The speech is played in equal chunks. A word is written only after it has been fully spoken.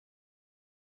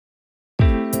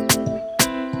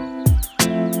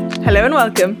Hello and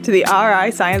welcome to the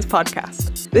RI Science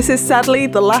Podcast. This is sadly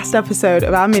the last episode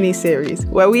of our mini-series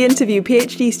where we interview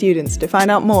PhD students to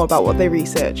find out more about what they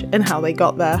research and how they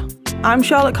got there. I'm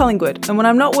Charlotte Collingwood, and when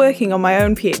I'm not working on my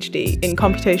own PhD in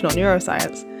computational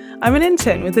neuroscience, I'm an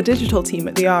intern with the digital team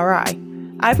at the RI.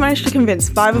 I've managed to convince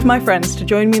 5 of my friends to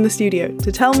join me in the studio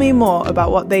to tell me more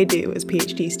about what they do as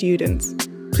PhD students.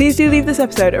 Please do leave this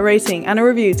episode a rating and a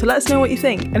review to let us know what you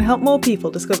think and help more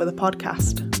people discover the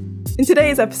podcast. In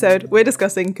today's episode, we're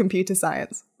discussing computer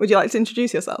science. Would you like to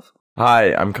introduce yourself?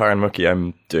 Hi, I'm Karan Mukhi.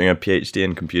 I'm doing a PhD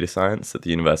in computer science at the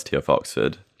University of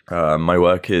Oxford. My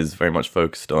work is very much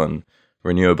focused on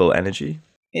renewable energy.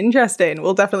 Interesting.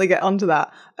 We'll definitely get onto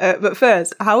that. But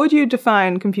first, how would you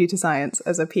define computer science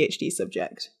as a PhD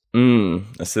subject?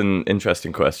 That's an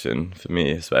interesting question for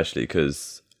me, especially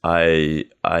because I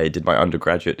did my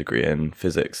undergraduate degree in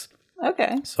physics.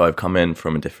 Okay. So I've come in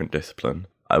from a different discipline.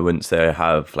 I wouldn't say I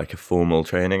have like a formal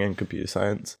training in computer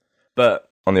science. But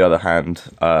on the other hand,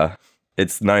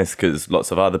 it's nice because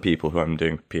lots of other people who I'm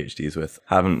doing PhDs with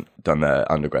haven't done their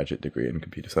undergraduate degree in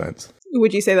computer science.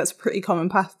 Would you say that's a pretty common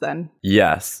path then?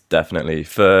 Yes, definitely.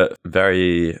 For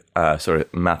very sort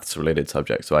of maths-related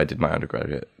subjects. So I did my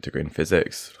undergraduate degree in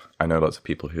physics. I know lots of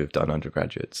people who have done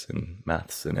undergraduates in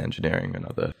maths and engineering and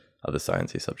other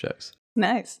sciencey subjects.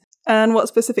 Nice. And what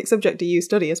specific subject do you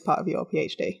study as part of your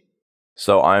PhD?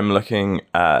 So I'm looking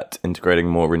at integrating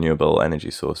more renewable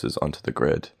energy sources onto the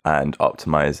grid and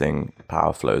optimizing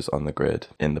power flows on the grid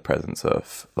in the presence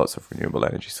of lots of renewable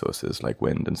energy sources like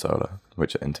wind and solar,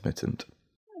 which are intermittent.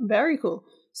 Very cool.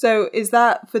 So is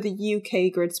that for the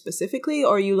UK grid specifically,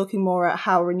 or are you looking more at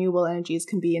how renewable energies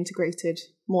can be integrated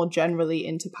more generally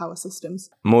into power systems?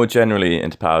 More generally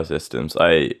into power systems.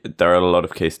 There are a lot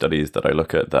of case studies that I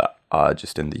look at that are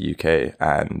just in the UK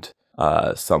and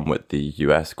some with the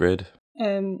US grid.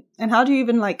 And how do you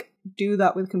even do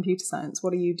that with computer science?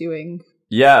 What are you doing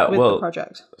with the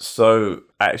project? So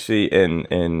actually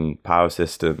in power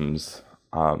systems,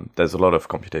 there's a lot of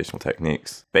computational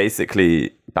techniques.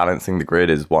 Basically, balancing the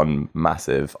grid is one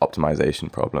massive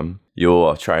optimization problem.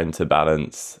 You're trying to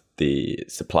balance the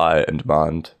supply and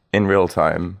demand in real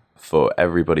time for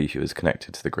everybody who is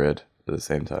connected to the grid at the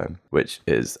same time, which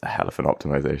is a hell of an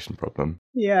optimization problem.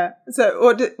 Yeah.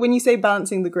 So when you say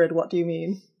balancing the grid, what do you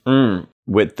mean?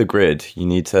 With the grid, you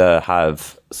need to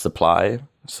have supply,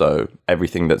 so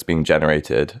everything that's being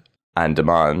generated, and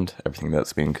demand, everything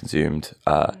that's being consumed,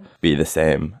 be the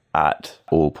same at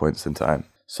all points in time.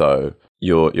 So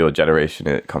your generation,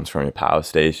 it comes from your power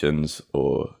stations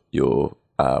or your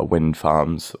wind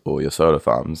farms or your solar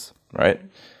farms, right?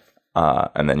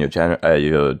 And then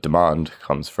your demand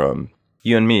comes from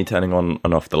you and me turning on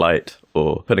and off the light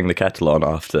or putting the kettle on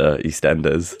after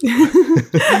EastEnders.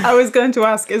 I was going to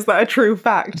ask, is that a true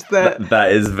fact?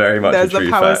 That is very much a true fact. There's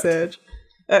a power surge.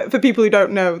 For people who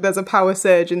don't know, there's a power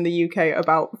surge in the UK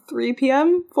about 3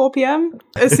 p.m, 4 p.m.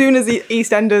 As soon as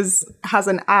EastEnders has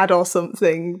an ad or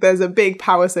something, there's a big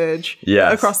power surge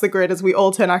across the grid as we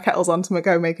all turn our kettles on to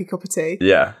go make a cup of tea.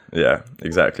 Yeah,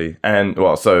 exactly. And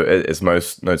so it's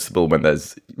most noticeable when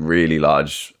there's really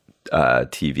large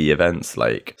TV events,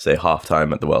 like say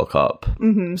halftime at the World Cup,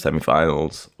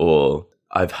 semi-finals, or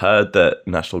I've heard that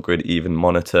National Grid even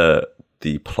monitor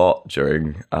the plot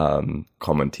during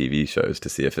common TV shows to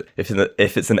see if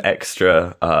it's an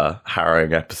extra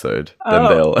harrowing episode,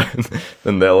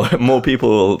 then they'll more people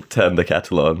will turn the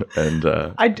kettle on. And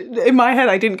in my head,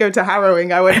 I didn't go to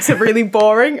harrowing. I went to really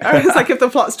boring. I was like, if the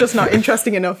plot's just not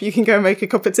interesting enough, you can go make a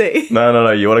cup of tea. No.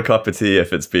 You want a cup of tea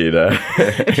if it's been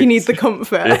if you need the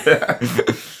comfort. Yeah.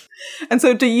 And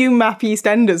so, do you map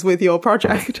EastEnders with your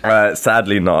project?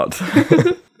 Sadly, not.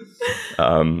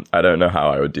 I don't know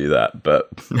how I would do that, but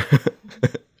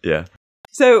yeah.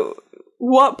 So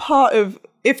what part of,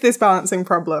 if this balancing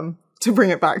problem, to bring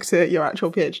it back to your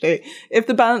actual PhD, if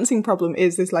the balancing problem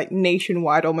is this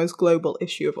nationwide, almost global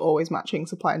issue of always matching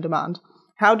supply and demand,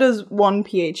 how does one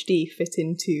PhD fit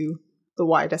into the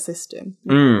wider system?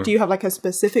 Do you have a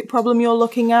specific problem you're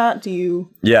looking at?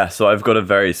 Yeah, so I've got a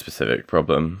very specific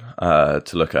problem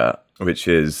to look at, which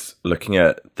is looking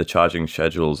at the charging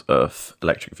schedules of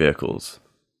electric vehicles.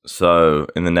 So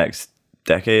in the next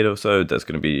decade or so, there's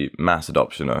going to be mass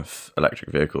adoption of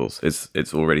electric vehicles.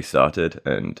 It's already started,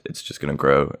 and it's just going to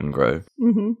grow and grow.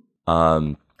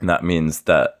 And that means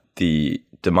that the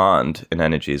demand in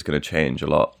energy is going to change a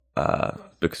lot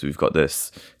because we've got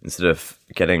this, instead of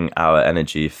getting our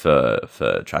energy for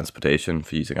transportation,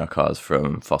 for using our cars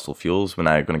from fossil fuels, we're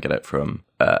now going to get it from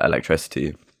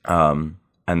electricity.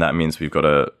 And that means we've got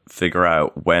to figure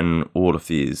out when all of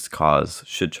these cars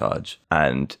should charge.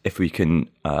 And if we can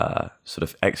sort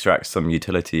of extract some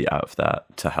utility out of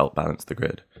that to help balance the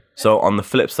grid. So on the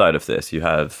flip side of this, you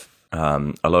have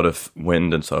a lot of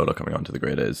wind and solar coming onto the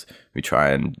grid as we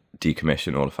try and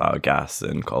decommission all of our gas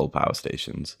and coal power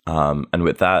stations. And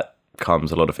with that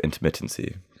comes a lot of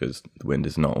intermittency because the wind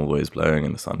is not always blowing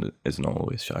and the sun is not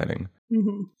always shining.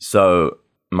 Mm-hmm. So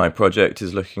my project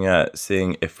is looking at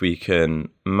seeing if we can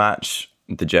match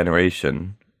the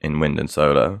generation in wind and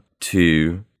solar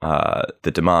to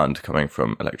the demand coming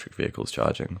from electric vehicles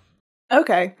charging.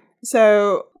 Okay.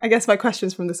 So I guess my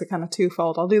questions from this are kind of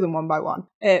twofold. I'll do them one by one.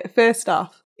 First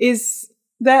off, is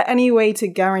there any way to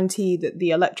guarantee that the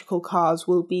electrical cars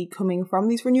will be coming from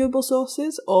these renewable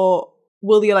sources, or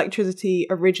will the electricity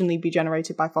originally be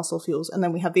generated by fossil fuels? And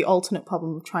then we have the alternate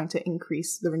problem of trying to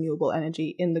increase the renewable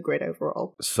energy in the grid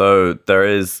overall. So there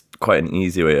is quite an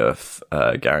easy way of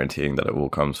guaranteeing that it all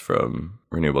comes from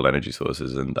renewable energy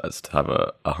sources, and that's to have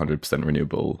a 100%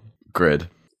 renewable grid.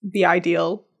 The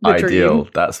ideal. The Ideal.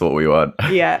 dream. That's what we want.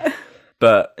 Yeah.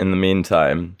 But in the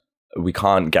meantime, we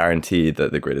can't guarantee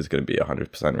that the grid is going to be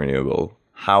 100% renewable.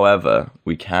 However,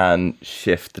 we can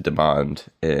shift the demand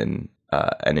in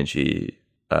energy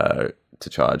to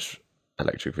charge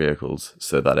electric vehicles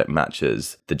so that it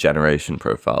matches the generation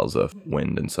profiles of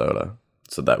wind and solar,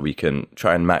 so that we can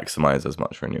try and maximize as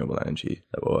much renewable energy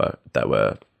that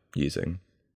we're using.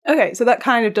 Okay, so that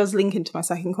kind of does link into my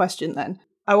second question then.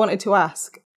 I wanted to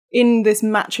ask, in this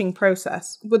matching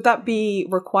process, would that be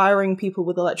requiring people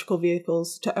with electrical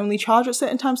vehicles to only charge at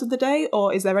certain times of the day?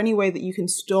 Or is there any way that you can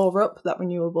store up that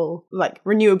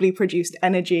renewably produced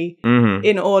energy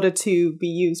in order to be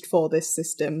used for this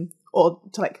system, or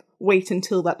to wait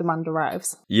until that demand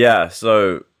arrives? Yeah,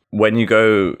 so when you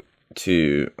go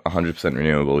to 100%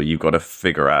 renewable, you've got to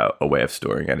figure out a way of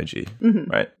storing energy,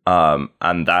 right?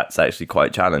 And that's actually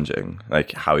quite challenging.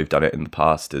 Like how we've done it in the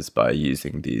past is by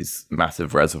using these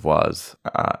massive reservoirs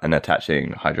and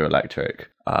attaching hydroelectric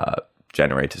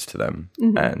generators to them.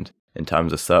 And in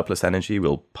terms of surplus energy,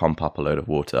 we'll pump up a load of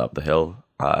water up the hill.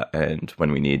 And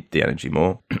when we need the energy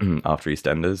more after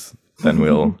EastEnders, then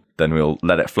we'll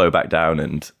let it flow back down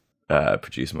and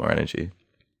produce more energy.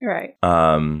 Right.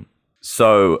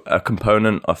 So a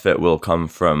component of it will come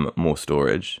from more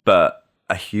storage, but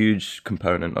a huge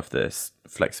component of this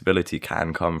flexibility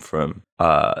can come from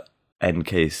end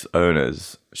case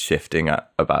owners shifting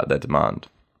about their demand.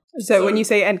 So when you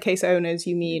say end case owners,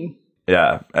 you mean?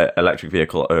 Yeah, electric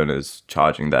vehicle owners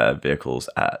charging their vehicles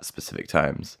at specific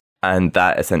times. And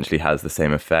that essentially has the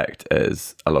same effect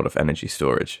as a lot of energy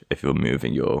storage if you're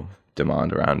moving your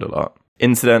demand around a lot.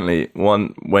 Incidentally,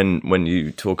 when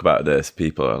you talk about this,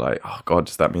 people are like, oh God,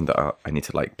 does that mean that I need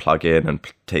to plug in and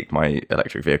take my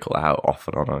electric vehicle out off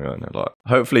and on a lot?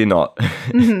 Hopefully not.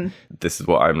 This is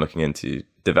what I'm looking into,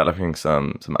 developing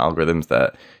some algorithms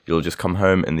that you'll just come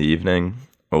home in the evening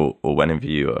or whenever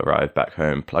you arrive back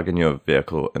home, plug in your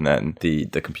vehicle, and then the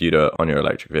computer on your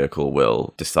electric vehicle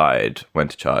will decide when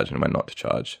to charge and when not to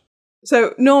charge.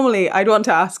 So normally I'd want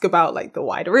to ask about the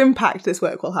wider impact this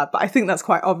work will have, but I think that's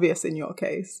quite obvious in your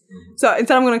case. So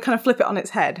instead I'm going to kind of flip it on its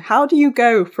head. How do you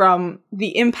go from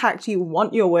the impact you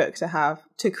want your work to have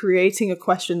to creating a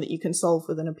question that you can solve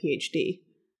within a PhD?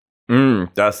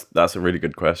 That's a really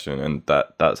good question, and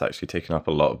that's actually taken up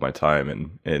a lot of my time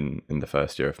in the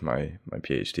first year of my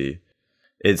PhD.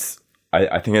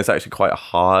 I think it's actually quite a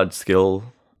hard skill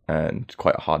and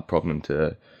quite a hard problem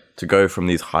to go from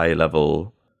these high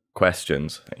level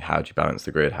questions, like how do you balance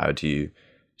the grid, how do you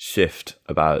shift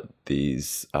about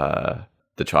these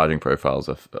the charging profiles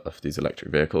of these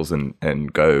electric vehicles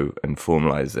and go and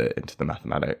formalize it into the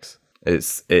mathematics.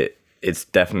 It's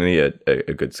definitely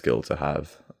a good skill to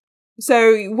have.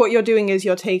 So what you're doing is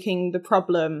you're taking the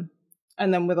problem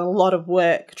and then with a lot of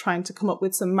work trying to come up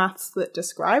with some maths that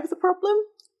describe the problem?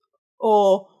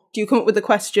 Or do you come up with the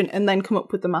question and then come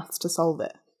up with the maths to solve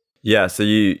it? Yeah, so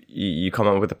you come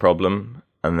up with a problem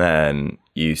and then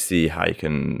you see how you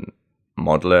can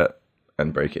model it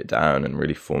and break it down and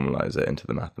really formalize it into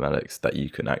the mathematics that you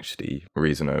can actually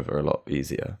reason over a lot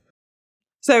easier.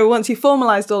 So once you've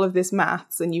formalized all of this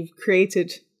maths and you've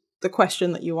created the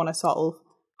question that you want to solve,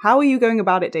 how are you going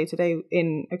about it day to day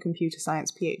in a computer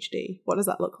science PhD? What does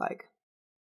that look like?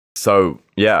 So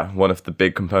yeah, one of the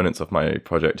big components of my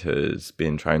project has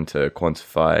been trying to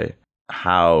quantify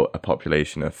how a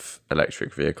population of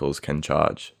electric vehicles can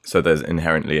charge. So there's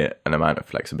inherently an amount of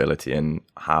flexibility in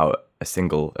how a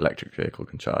single electric vehicle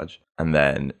can charge, and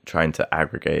then trying to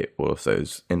aggregate all of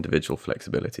those individual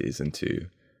flexibilities into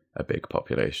a big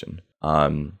population.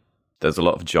 There's a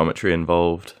lot of geometry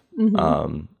involved,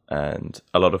 and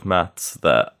a lot of maths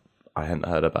that I hadn't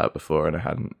heard about before and I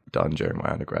hadn't done during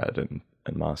my undergrad and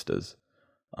masters.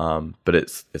 But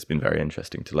it's been very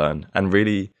interesting to learn and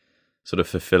really sort of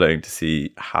fulfilling to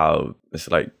see how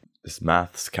this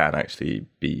maths can actually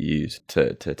be used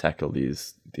to tackle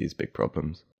these big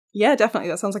problems. Yeah, definitely.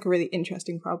 That sounds like a really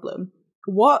interesting problem.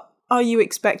 What are you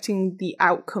expecting the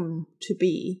outcome to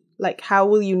be? Like, how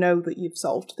will you know that you've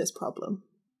solved this problem?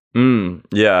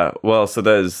 Yeah. Well, so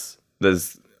there's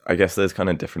I guess there's kind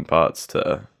of different parts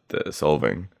to the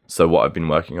solving. So what I've been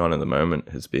working on at the moment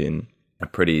has been a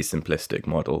pretty simplistic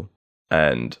model,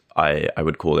 and I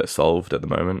would call it solved at the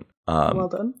moment. Well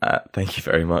done. Thank you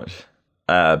very much.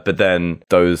 But then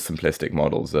those simplistic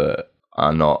models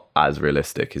are not as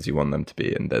realistic as you want them to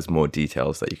be, and there's more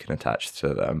details that you can attach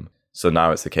to them. So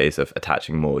now it's a case of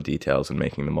attaching more details and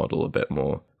making the model a bit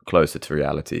more closer to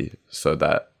reality so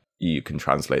that you can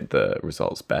translate the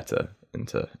results better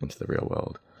into the real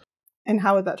world. And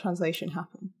how would that translation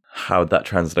happen? How would that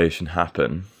translation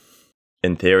happen?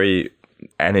 In theory,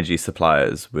 energy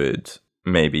suppliers would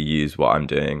maybe use what I'm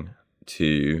doing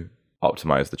to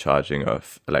optimize the charging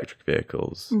of electric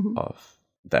vehicles of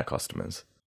their customers.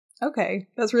 Okay,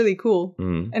 that's really cool.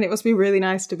 Mm. And it must be really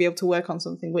nice to be able to work on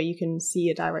something where you can see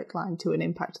a direct line to an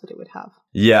impact that it would have.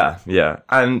 Yeah.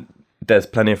 And there's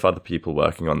plenty of other people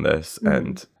working on this,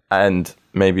 and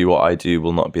maybe what I do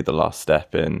will not be the last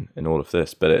step in all of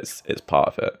this, but it's part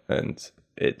of it, and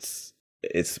it's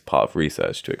part of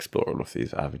research to explore all of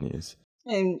these avenues.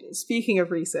 And speaking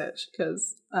of research,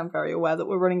 because I'm very aware that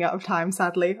we're running out of time,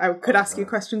 sadly, I could ask you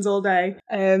questions all day.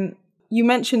 You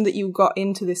mentioned that you got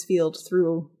into this field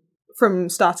from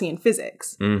starting in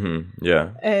physics. Mm-hmm. Yeah.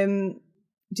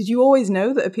 Did you always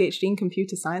know that a PhD in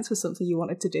computer science was something you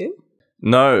wanted to do?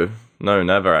 No,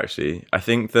 never actually. I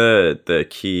think the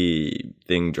key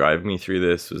thing driving me through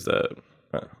this was that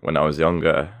when I was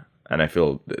younger, and I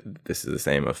feel that this is the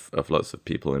same of lots of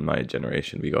people in my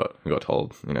generation, we got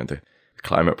told, the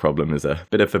climate problem is a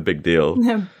bit of a big deal.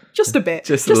 Just a bit.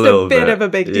 Just a little bit of a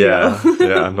big deal.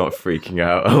 Yeah, I'm not freaking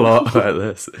out a lot about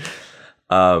this.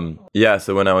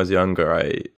 So when I was younger,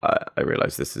 I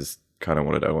realized this is kind of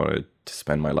what I wanted to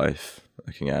spend my life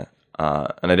looking at.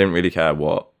 And I didn't really care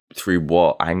through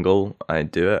what angle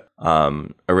I'd do it.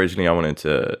 Originally, I wanted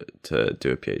to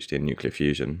do a PhD in nuclear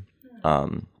fusion.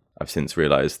 I've since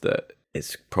realized that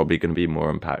it's probably going to be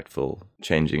more impactful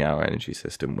changing our energy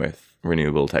system with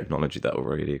renewable technology that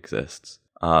already exists.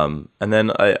 And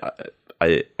then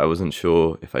I wasn't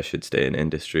sure if I should stay in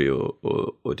industry or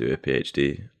do a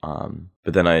PhD.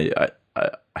 But then I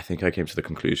think I came to the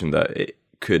conclusion that it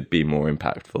could be more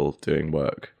impactful doing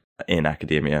work in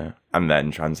academia and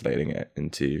then translating it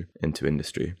into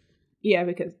industry. Yeah,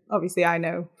 because obviously I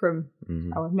know from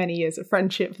our many years of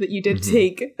friendship that you did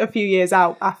take a few years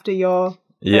out after your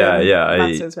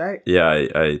masters, right? Yeah,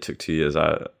 I took 2 years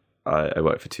out. I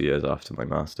worked for 2 years after my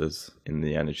masters in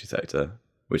the energy sector,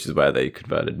 which is where they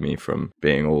converted me from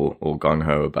being all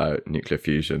gung-ho about nuclear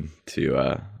fusion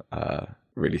to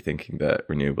really thinking that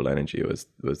renewable energy was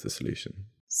the solution.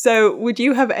 So would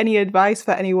you have any advice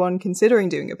for anyone considering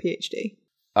doing a PhD?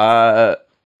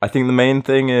 I think the main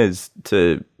thing is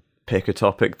to pick a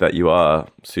topic that you are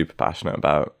super passionate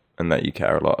about and that you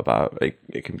care a lot about.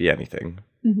 It can be anything,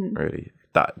 really.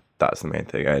 That's the main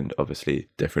thing. And obviously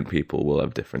different people will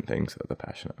have different things that they're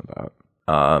passionate about.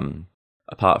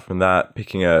 Apart from that,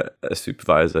 picking a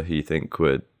supervisor who you think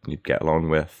you'd get along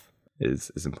with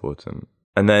is important.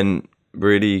 And then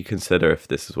really consider if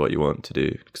this is what you want to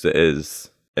do, because it is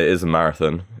a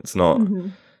marathon. It's not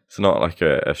like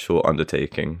a short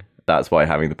undertaking. That's why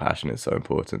having the passion is so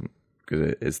important, because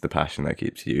it is the passion that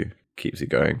keeps you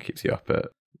going, keeps you up at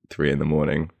 3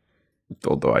 a.m.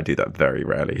 Although I do that very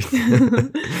rarely.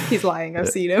 He's lying. I've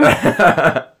seen him.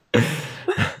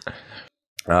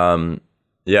 And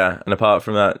apart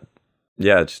from that,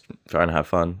 just try and have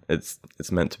fun. It's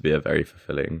meant to be a very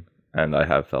fulfilling, and I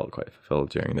have felt quite fulfilled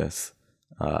during this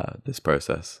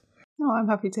process. Oh, I'm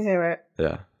happy to hear it.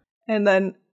 Yeah. And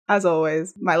then, as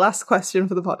always, my last question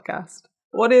for the podcast.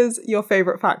 What is your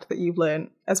favourite fact that you've learned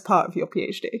as part of your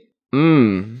PhD?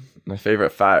 My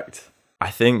favourite fact. I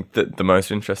think that the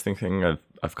most interesting thing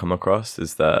I've come across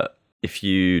is that if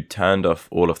you turned off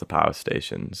all of the power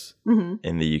stations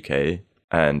in the UK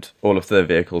and all of the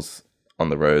vehicles on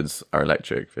the roads are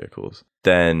electric vehicles,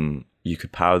 then you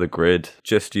could power the grid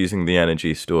just using the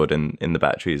energy stored in the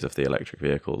batteries of the electric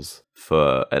vehicles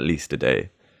for at least a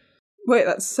day. Wait,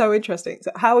 that's so interesting.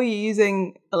 So how are you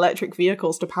using electric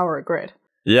vehicles to power a grid?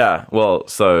 Yeah, well,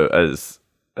 so as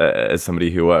as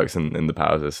somebody who works in the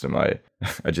power system, I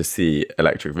just see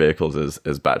electric vehicles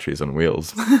as batteries on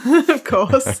wheels. Of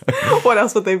course. What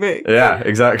else would they be? Yeah,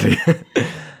 exactly.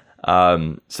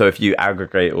 So if you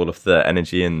aggregate all of the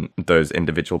energy in those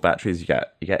individual batteries, you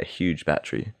get a huge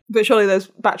battery. But surely those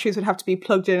batteries would have to be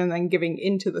plugged in and then giving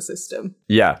into the system.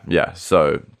 Yeah.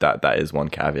 So that is one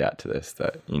caveat to this,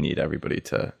 that you need everybody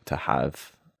to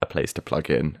have a place to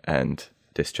plug in and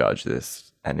discharge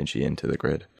this energy into the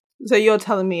grid. So you're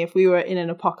telling me if we were in an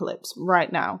apocalypse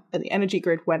right now and the energy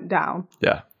grid went down,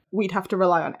 yeah, we'd have to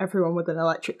rely on everyone with an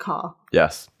electric car.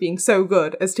 Yes. Being so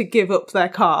good as to give up their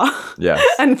car. Yes.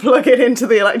 And plug it into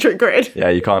the electric grid. Yeah,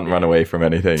 you can't run away from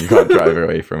anything. You can't drive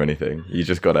away from anything. You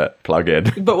just gotta plug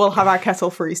in. But we'll have our kettle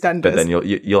for EastEnders. But then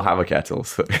you'll have a kettle,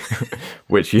 so,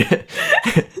 which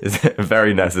is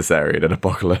very necessary in an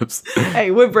apocalypse.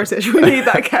 Hey, we're British. We need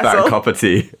that kettle. That cup of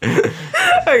tea.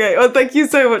 Okay, well, thank you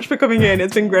so much for coming in.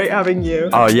 It's been great having you.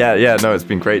 Oh, yeah. No, it's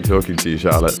been great talking to you,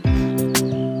 Charlotte.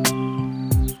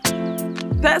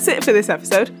 That's it for this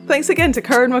episode. Thanks again to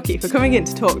Karan Mukhi for coming in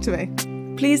to talk to me.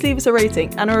 Please leave us a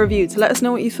rating and a review to let us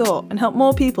know what you thought and help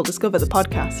more people discover the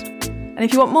podcast. And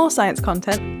if you want more science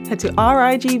content, head to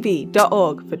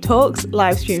rigb.org for talks,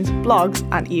 live streams, blogs,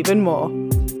 and even more.